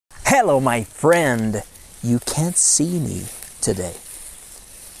Hello, my friend. You can't see me today.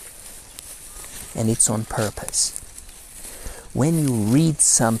 And it's on purpose. When you read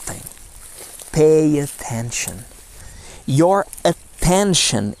something, pay attention. Your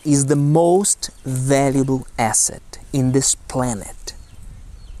attention is the most valuable asset in this planet.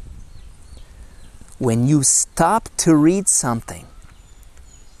 When you stop to read something,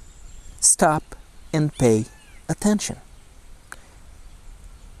 stop and pay attention.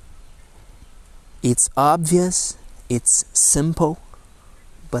 It's obvious, it's simple,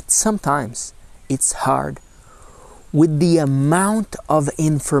 but sometimes it's hard with the amount of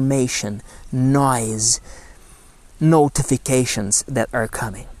information, noise, notifications that are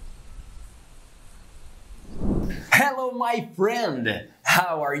coming. Hello, my friend.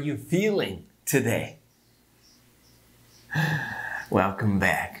 How are you feeling today? Welcome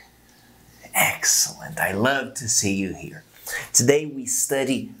back. Excellent. I love to see you here. Today we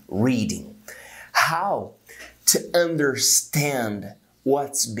study reading. How to understand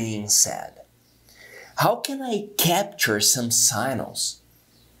what's being said. How can I capture some signals,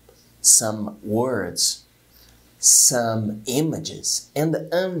 some words, some images, and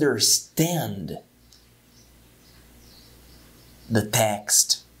understand the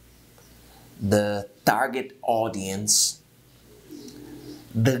text, the target audience,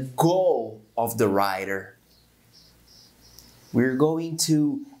 the goal of the writer? We're going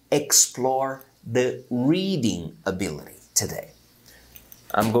to explore the reading ability today.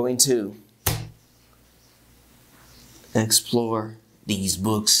 I'm going to explore these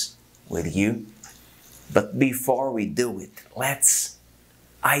books with you. But before we do it, let's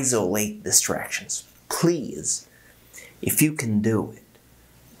isolate distractions. Please, if you can do it,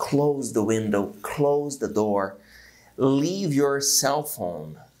 close the window, close the door, leave your cell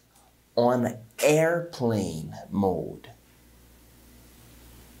phone on airplane mode.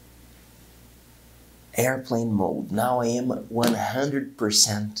 Airplane mode. Now I am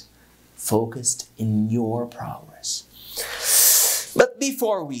 100% focused in your progress. But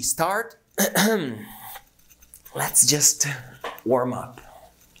before we start, let's just warm up.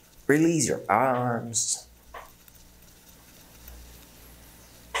 Release your arms.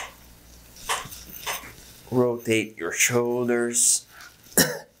 Rotate your shoulders.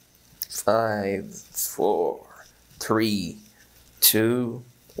 5, 4, 3, 2,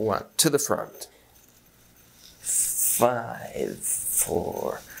 1. To the front. 5,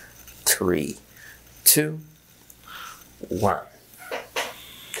 4, 3, 2, 1.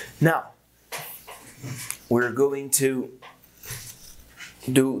 Now, we're going to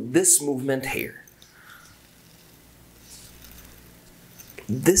do this movement here.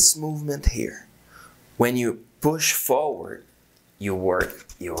 This movement here. When you push forward, you work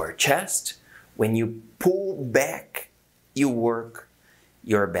your chest. When you pull back, you work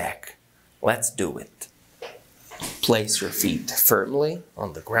your back. Let's do it. Place your feet firmly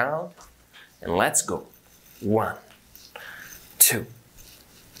on the ground and let's go. 1, 2,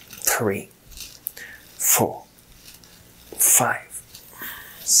 3, 4, 5,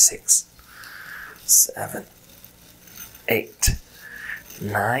 6, 7, 8,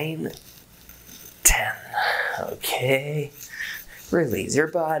 9, 10. Okay. Release your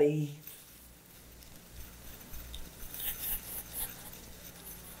body.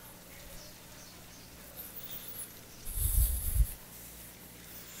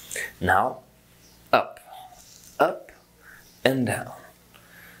 Now, up, up, and down.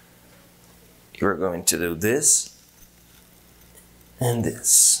 You're going to do this and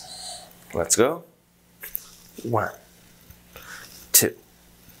this. Let's go. 1, 2,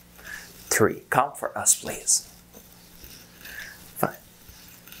 3. Count for us, please. 5,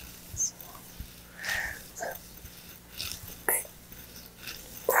 6, 7, 8.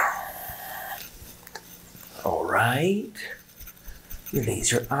 All right.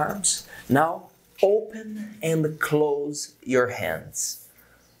 Release your arms. Now open and close your hands.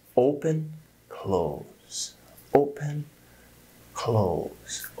 Open, close. Open,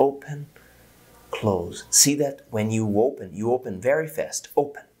 close. Open, close. See that when you open very fast.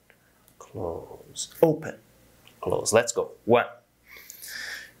 Open, close. Open, close. Let's go. 1,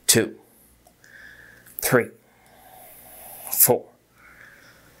 2, 3, 4,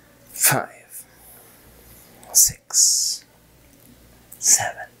 5, 6,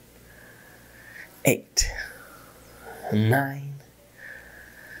 7, 8, 9,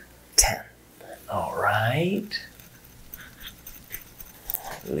 10. All right.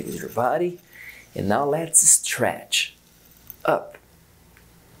 Release your body. And now let's stretch up.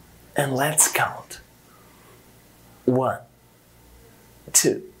 And let's count. 1,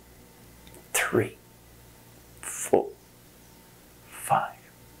 2, 3, 4, 5,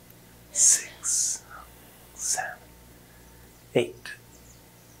 6, 7, 8,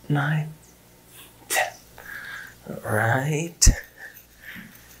 9, 10. All right.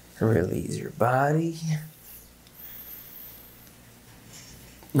 Release your body.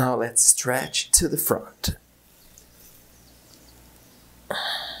 Now let's stretch to the front.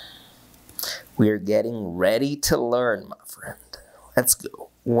 We're getting ready to learn, my friend. Let's go.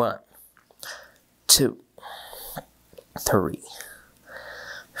 1, 2, 3,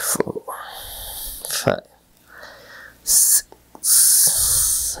 4, 5, 6,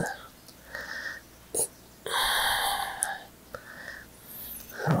 7, 8.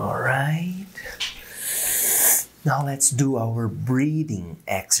 All right. Now let's do our breathing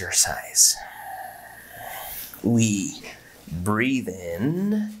exercise. We breathe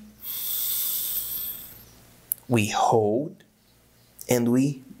in, we hold, and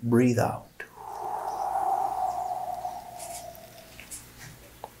we breathe out.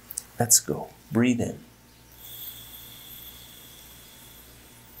 Let's go. Breathe in.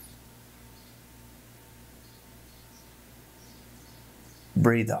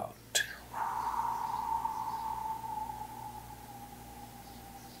 Breathe out.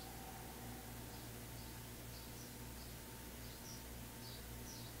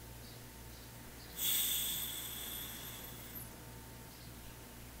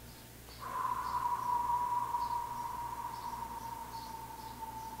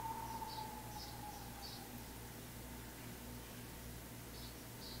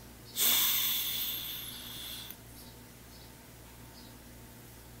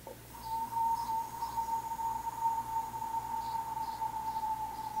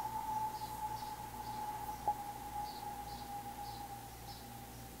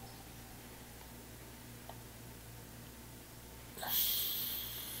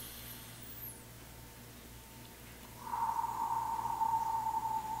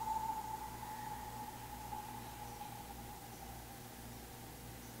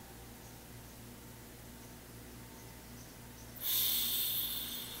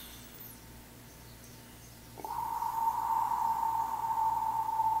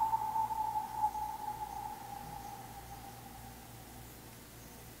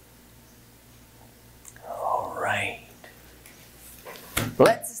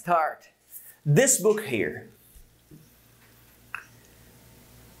 Let's start. This book here,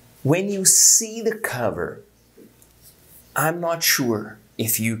 when you see the cover, I'm not sure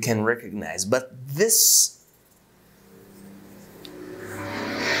if you can recognize, but this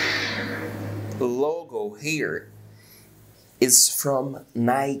logo here is from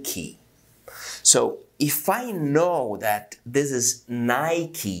Nike. So if I know that this is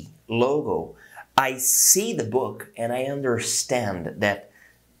Nike logo, I see the book and I understand that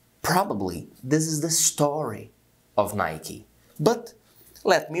probably this is the story of Nike. But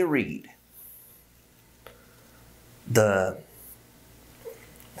let me read. The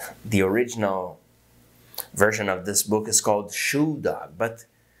original version of this book is called Shoe Dog, but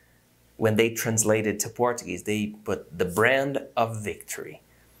when they translate it to Portuguese, they put the brand of victory.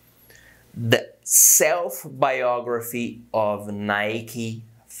 The self-biography of Nike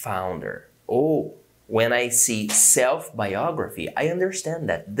founder. Oh, when I see self-biography, I understand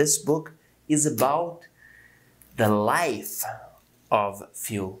that this book is about the life of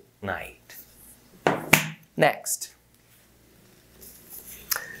Phil Knight. Next.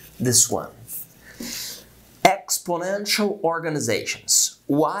 This one. Exponential organizations.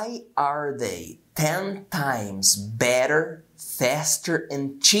 Why are they 10 times better, faster,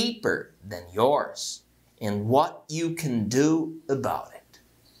 and cheaper than yours? And what you can do about it.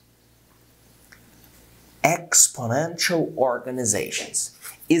 Exponential organizations.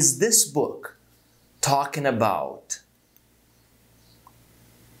 Is this book talking about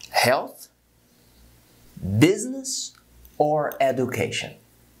health, business, or education?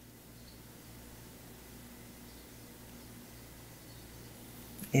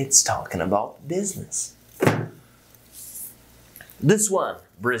 It's talking about business. This one,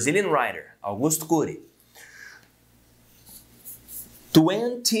 Brazilian writer, Augusto Cury.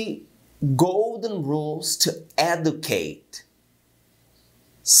 20 golden rules to educate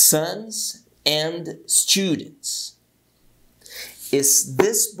sons and students. Is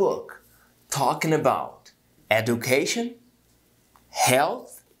this book talking about education,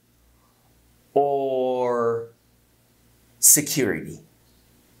 health, or security?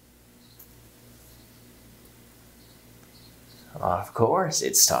 Of course,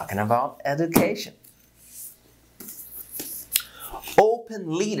 it's talking about education.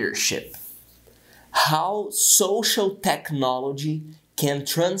 Open leadership. How social technology can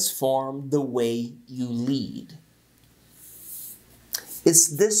transform the way you lead.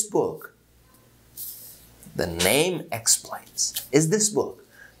 Is this book, the name explains, is this book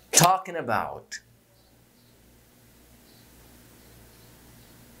talking about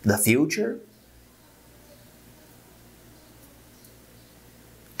the future,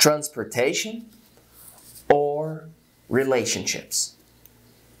 transportation, or relationships?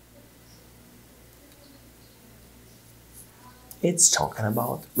 It's talking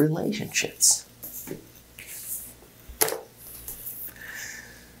about relationships.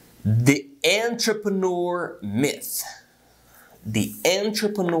 The entrepreneur myth. The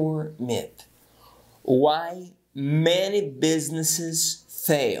entrepreneur myth. Why many businesses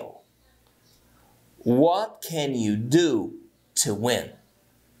fail. What can you do to win?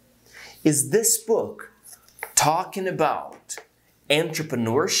 Is this book talking about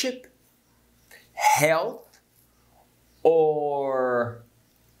entrepreneurship, health, or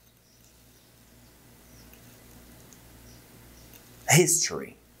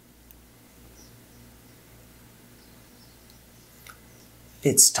history?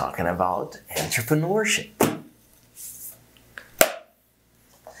 It's talking about entrepreneurship.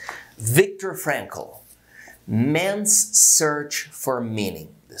 Viktor Frankl, Man's Search for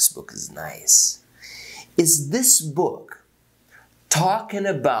Meaning. This book is nice. Is this book talking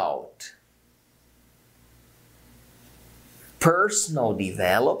about personal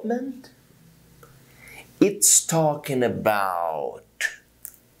development? It's talking about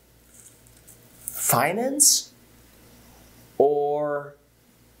finance? Or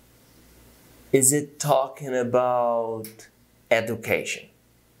is it talking about education?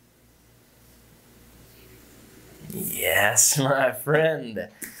 Yes, my friend.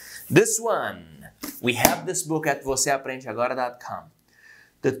 This one, we have this book at voceaprendeagora.com.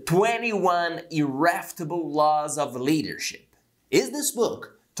 The 21 Irrefutable Laws of Leadership. Is this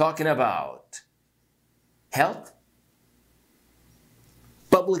book talking about health,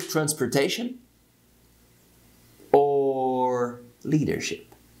 public transportation, or leadership?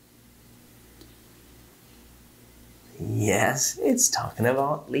 Yes, it's talking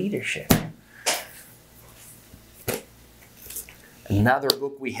about leadership. Another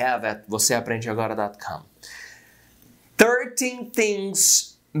book we have at voceaprendeagora.com. 13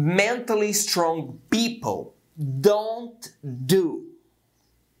 things mentally strong people don't do.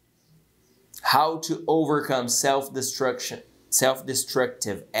 How to overcome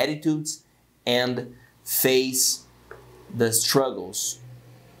self-destructive attitudes and face the struggles.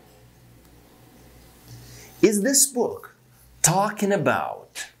 Is this book talking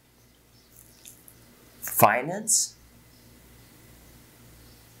about finance,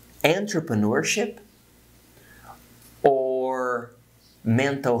 entrepreneurship, or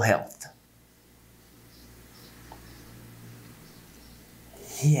mental health?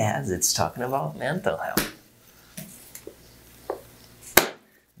 Yes, it's talking about mental health.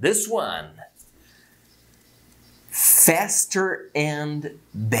 This one, Faster and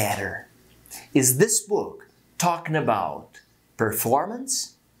Better. Is this book talking about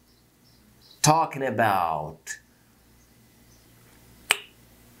performance? Talking about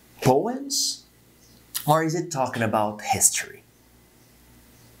poems? Or is it talking about history?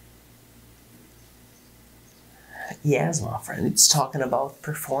 Yes, my friend, it's talking about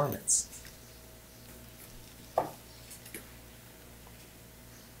performance.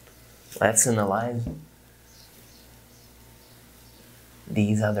 Let's analyze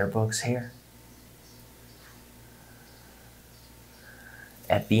these other books here.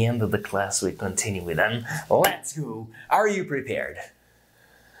 At the end of the class, we continue with them. Let's go. Are you prepared?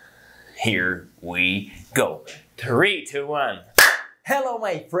 Here we go. 3, 2, 1. Hello,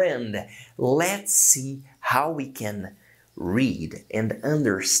 my friend. Let's see how we can read and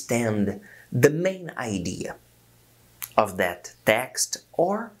understand the main idea of that text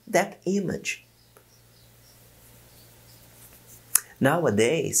or that image.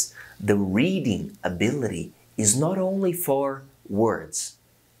 Nowadays, the reading ability is not only for words,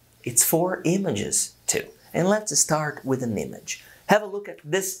 it's for images too. And let's start with an image. Have a look at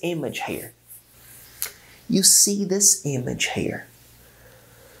this image here. You see this image here.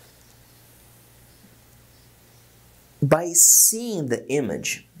 By seeing the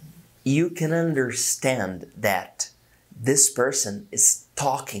image, you can understand that this person is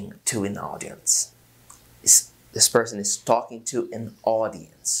talking to an audience. This person is talking to an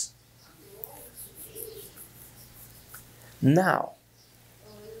audience. Now,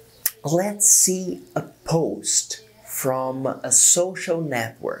 let's see a post from a social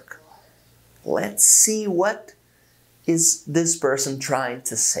network. Let's see what is this person trying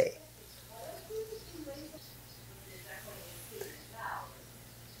to say.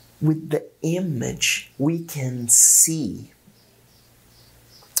 With the image, we can see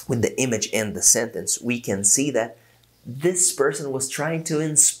with the image and the sentence, we can see that this person was trying to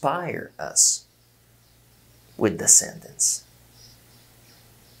inspire us with the sentence.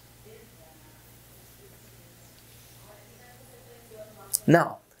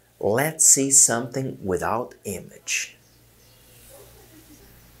 Now, let's see something without image.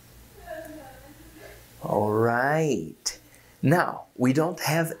 All right. Now, we don't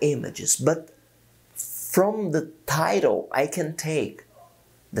have images, but from the title, I can take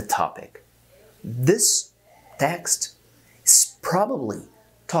the topic. This text is probably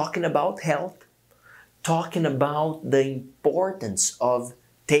talking about health, talking about the importance of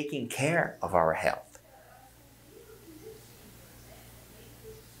taking care of our health.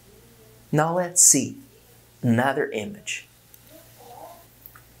 Now let's see another image.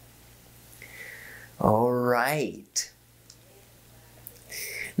 All right.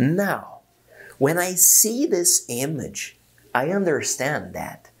 Now, when I see this image, I understand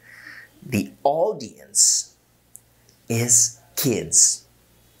that the audience is kids.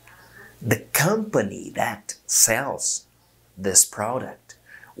 The company that sells this product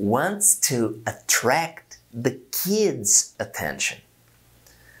wants to attract the kids' attention.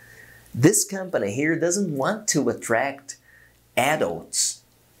 This company here doesn't want to attract adults'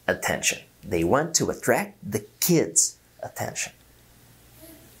 attention. They want to attract the kids' attention.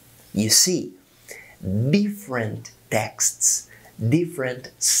 You see, different texts,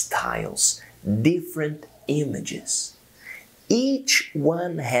 different styles, different images. Each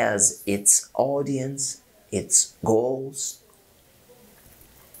one has its audience, its goals.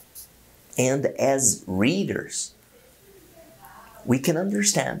 And as readers, we can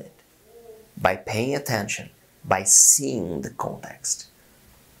understand it by paying attention, by seeing the context.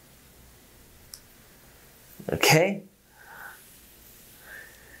 Okay?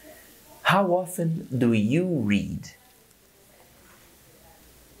 How often do you read?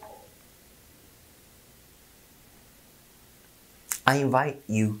 I invite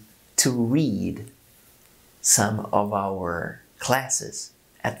you to read some of our classes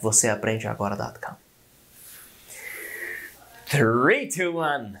at voceaprendeagora.com. 3, 2,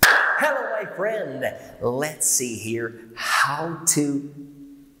 1. Hello, my friend. Let's see here how to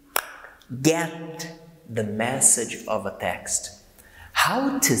get the message of a text.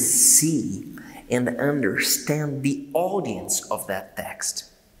 How to see and understand the audience of that text.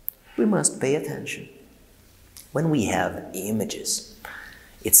 We must pay attention. When we have images,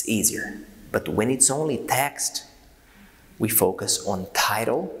 it's easier. But when it's only text, we focus on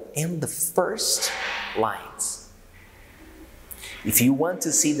title and the first lines. If you want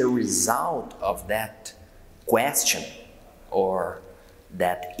to see the result of that question or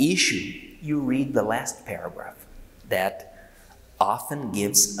that issue, you read the last paragraph. That often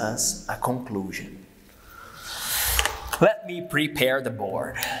gives us a conclusion. Let me prepare the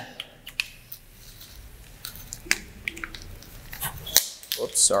board.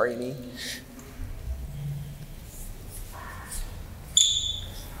 Oops, sorry me.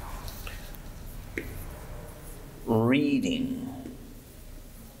 Reading.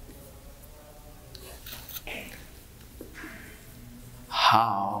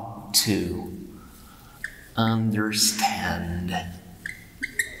 How to understand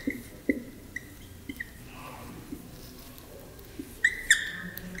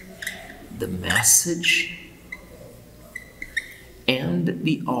the message and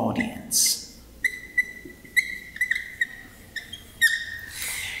the audience.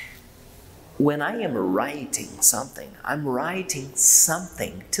 When I am writing something, I'm writing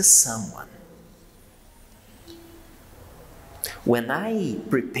something to someone. When I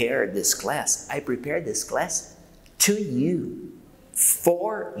prepare this class, I prepare this class to you,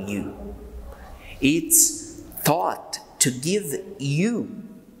 for you. It's thought to give you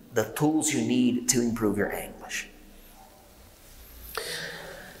the tools you need to improve your English.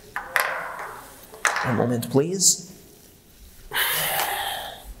 A moment, please.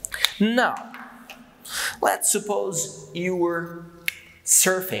 Now, let's suppose you were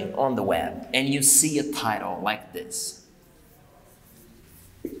surfing on the web and you see a title like this.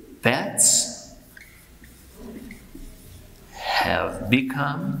 Pets have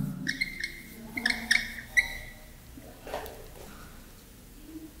become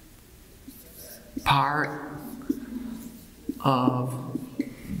part of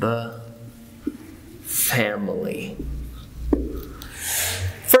the family.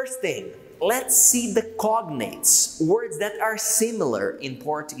 First thing, let's see the cognates, words that are similar in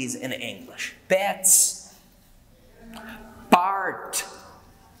Portuguese and English. Pets, part,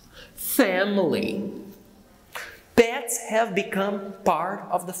 family. Pets have become part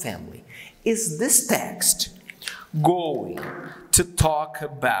of the family. Is this text going to talk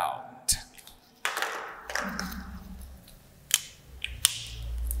about.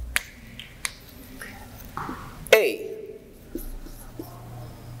 A.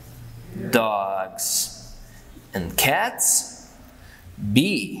 Dogs and cats.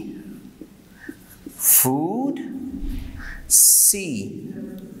 B. Food. C.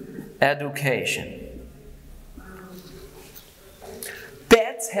 Education.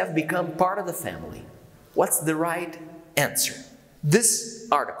 Pets have become part of the family. What's the right answer? This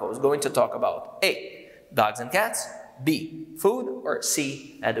article is going to talk about A. Dogs and cats. B. Food. Or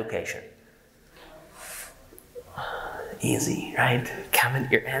C. Education. Easy, right?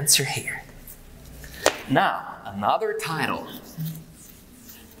 Comment your answer here. Now, another title.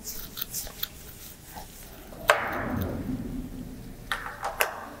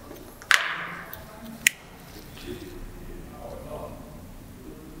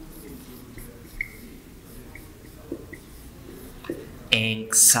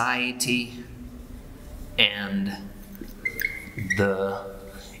 Anxiety and the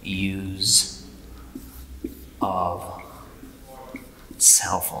use of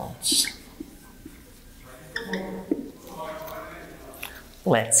cell phones.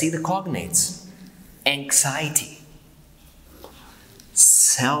 Let's see the cognates. Anxiety,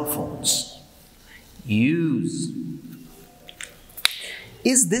 cell phones, use.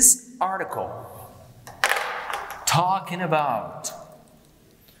 Is this article talking about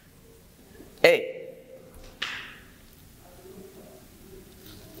A.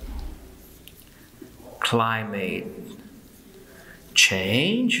 Climate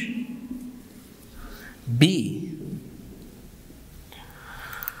change. B.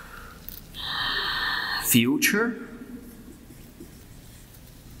 Future.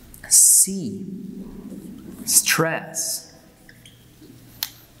 C. Stress.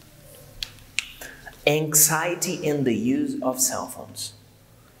 Anxiety in the use of cell phones.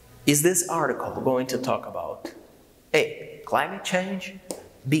 Is this article going to talk about A. Climate change,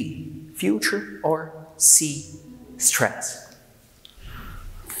 B. Future, or C. Stress?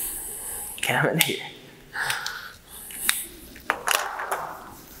 Comment here.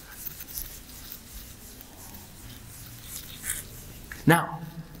 Now,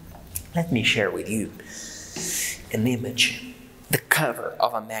 let me share with you an image, the cover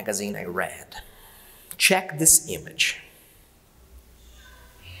of a magazine I read. Check this image.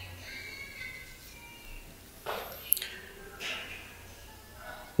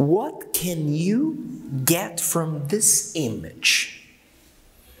 What can you get from this image?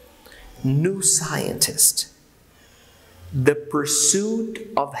 New scientist, the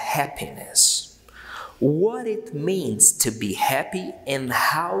pursuit of happiness, what it means to be happy and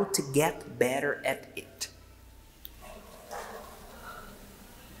how to get better at it.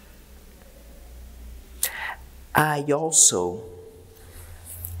 I also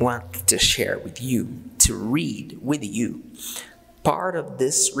want to share with you, to read with you, part of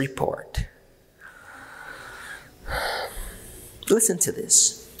this report. Listen to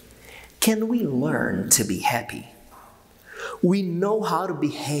this. Can we learn to be happy? We know how to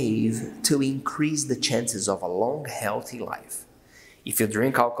behave to increase the chances of a long, healthy life. If you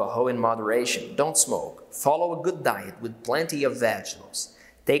drink alcohol in moderation, don't smoke, follow a good diet with plenty of vegetables,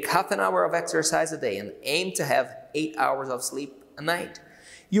 take half an hour of exercise a day, and aim to have 8 hours of sleep a night,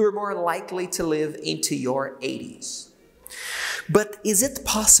 you are more likely to live into your 80s. But is it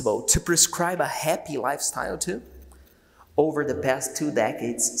possible to prescribe a happy lifestyle too? Over the past 2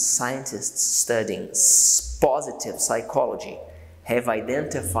 decades, scientists studying positive psychology have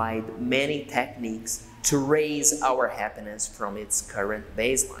identified many techniques to raise our happiness from its current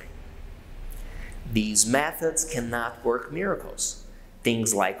baseline. These methods cannot work miracles.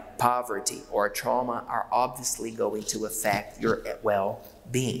 Things like poverty or trauma are obviously going to affect your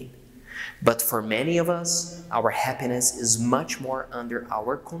well-being. But for many of us, our happiness is much more under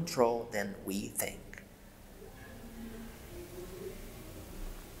our control than we think.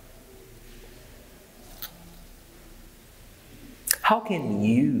 How can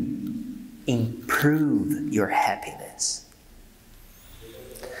you improve your happiness?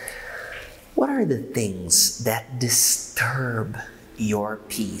 What are the things that disturb your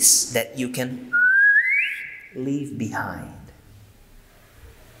peace that you can leave behind?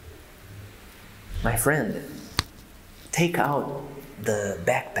 My friend, take out the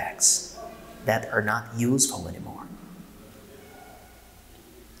backpacks that are not useful anymore.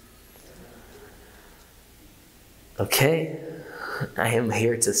 Okay, I am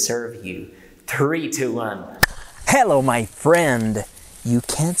here to serve you. 3, 2, 1. Hello, my friend. You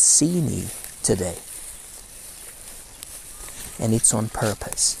can't see me today. And it's on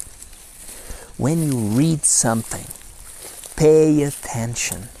purpose. When you read something, pay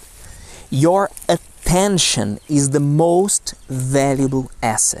attention. Your attention is the most valuable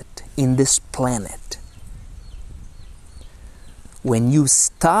asset in this planet. When you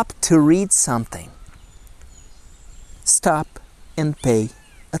stop to read something, stop and pay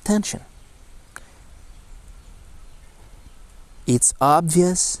attention. It's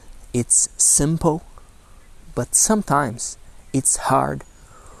obvious, it's simple, but sometimes it's hard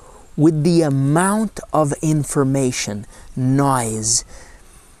with the amount of information, noise,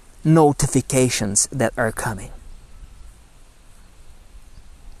 notifications that are coming.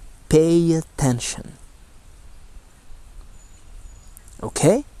 Pay attention.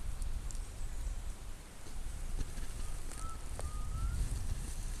 Okay?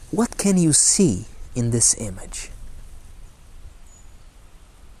 What can you see in this image?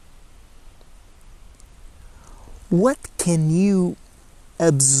 What can you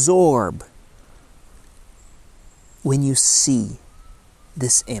absorb when you see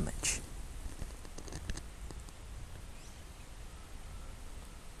this image?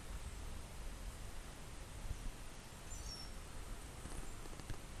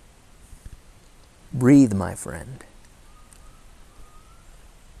 Breathe, my friend.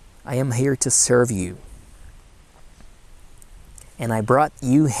 I am here to serve you. And I brought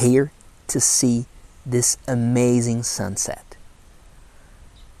you here to see this amazing sunset.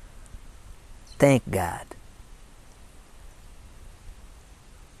 Thank God.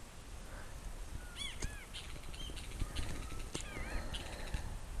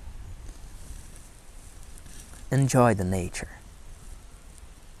 Enjoy the nature.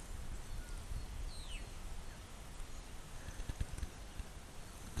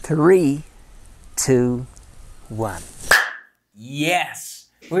 Three, two, one. Yes!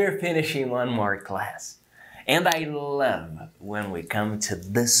 We're finishing one more class. And I love when we come to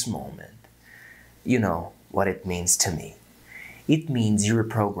this moment. You know what it means to me. It means you're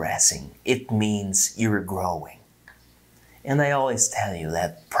progressing. It means you're growing. And I always tell you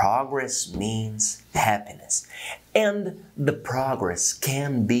that progress means happiness. And the progress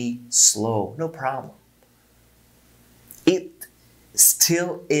can be slow, no problem. It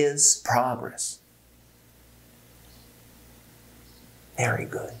still is progress. Very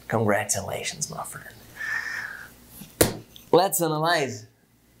good. Congratulations, my friend. Let's analyze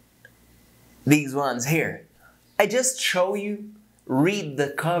these ones here. I just show you, read the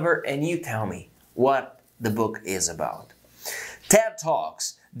cover, and you tell me what the book is about. TED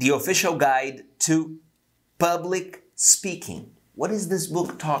Talks, the official guide to public speaking. What is this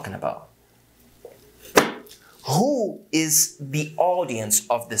book talking about? Who is the audience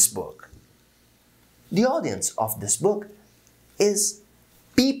of this book? The audience of this book is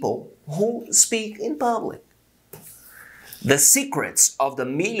people who speak in public. The Secrets of the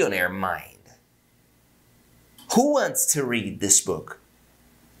Millionaire Mind. Who wants to read this book?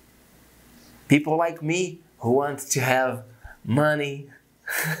 People like me who want to have money.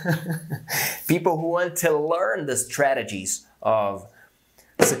 People who want to learn the strategies of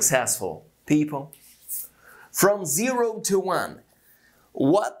successful people. From 0 to 1.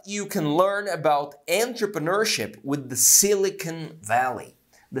 What you can learn about entrepreneurship with the Silicon Valley.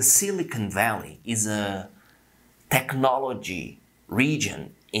 The Silicon Valley is a technology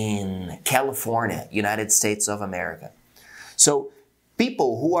region in California, United States of America. So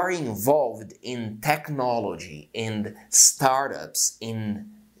people who are involved in technology, in startups, in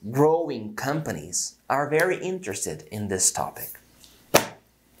growing companies are very interested in this topic.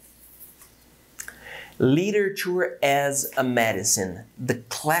 Literature as a medicine, the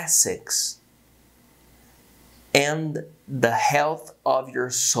classics, and the health of your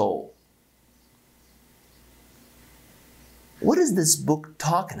soul. What is this book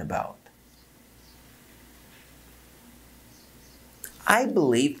talking about? I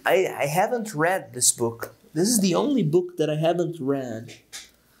believe, I haven't read this book. This is the only book that I haven't read.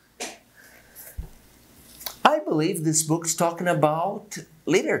 I believe this book's talking about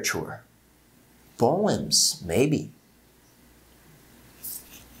literature. Poems, maybe.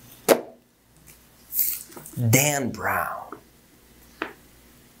 Dan Brown.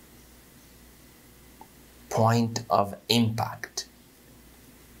 Point of impact.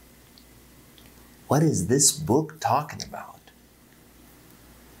 What is this book talking about?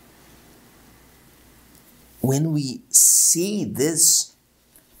 When we see this,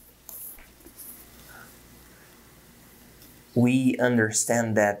 we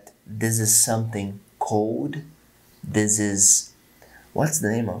understand that this is something cold. This is, what's the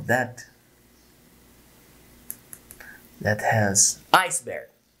name of that? That has iceberg.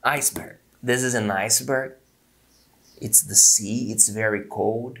 Iceberg. This is an iceberg. It's the sea. It's very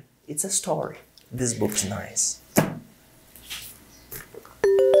cold. It's a story. This book's nice.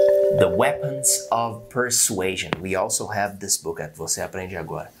 The Weapons of Persuasion. We also have this book at Você Aprende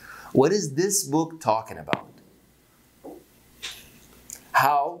Agora. What is this book talking about?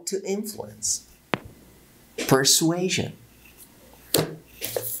 How to influence. Persuasion.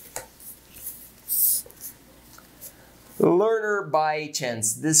 Learner by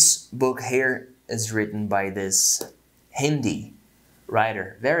Chance. This book here is written by this Hindi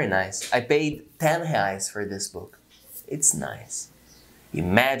writer. Very nice. I paid 10 reais for this book. It's nice.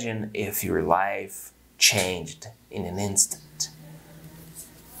 Imagine if your life changed in an instant.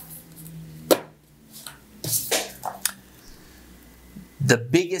 The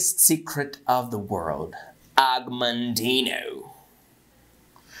Biggest Secret of the World. Agmandino.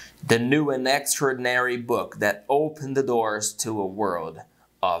 The new and extraordinary book that opened the doors to a world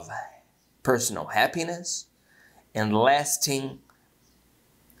of personal happiness and lasting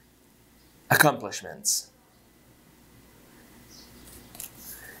accomplishments.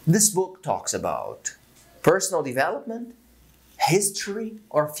 This book talks about personal development, history,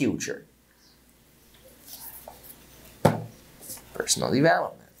 or future. Personal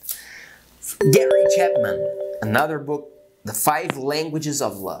development. Gary Chapman, another book, The 5 Languages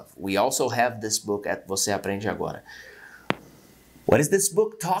of Love. We also have this book at Você Aprende Agora. What is this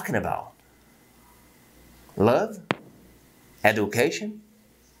book talking about? Love? Education?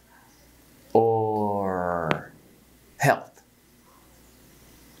 Or health?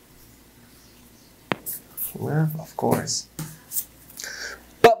 Love, of course.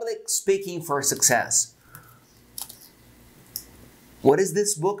 Public Speaking for Success. What is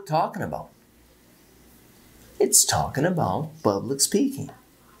this book talking about? It's talking about public speaking.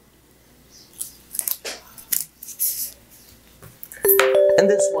 And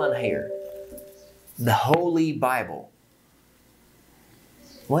this one here, the Holy Bible.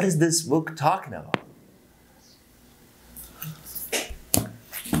 What is this book talking about?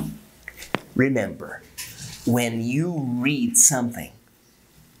 Remember, when you read something,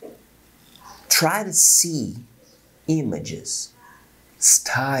 try to see images,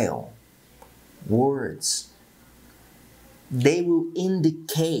 style, words. They will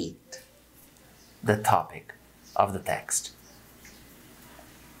indicate the topic of the text.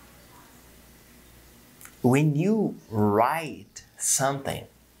 When you write something,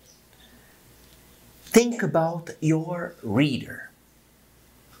 think about your reader.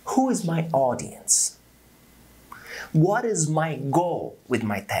 Who is my audience? What is my goal with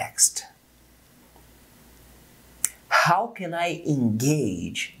my text? How can I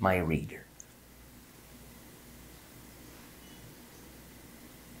engage my reader?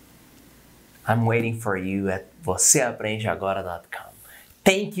 I'm waiting for you at voceaprendeagora.com.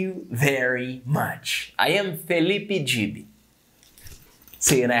 Thank you very much. I am Felipe Dib.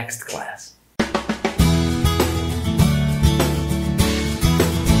 See you next class.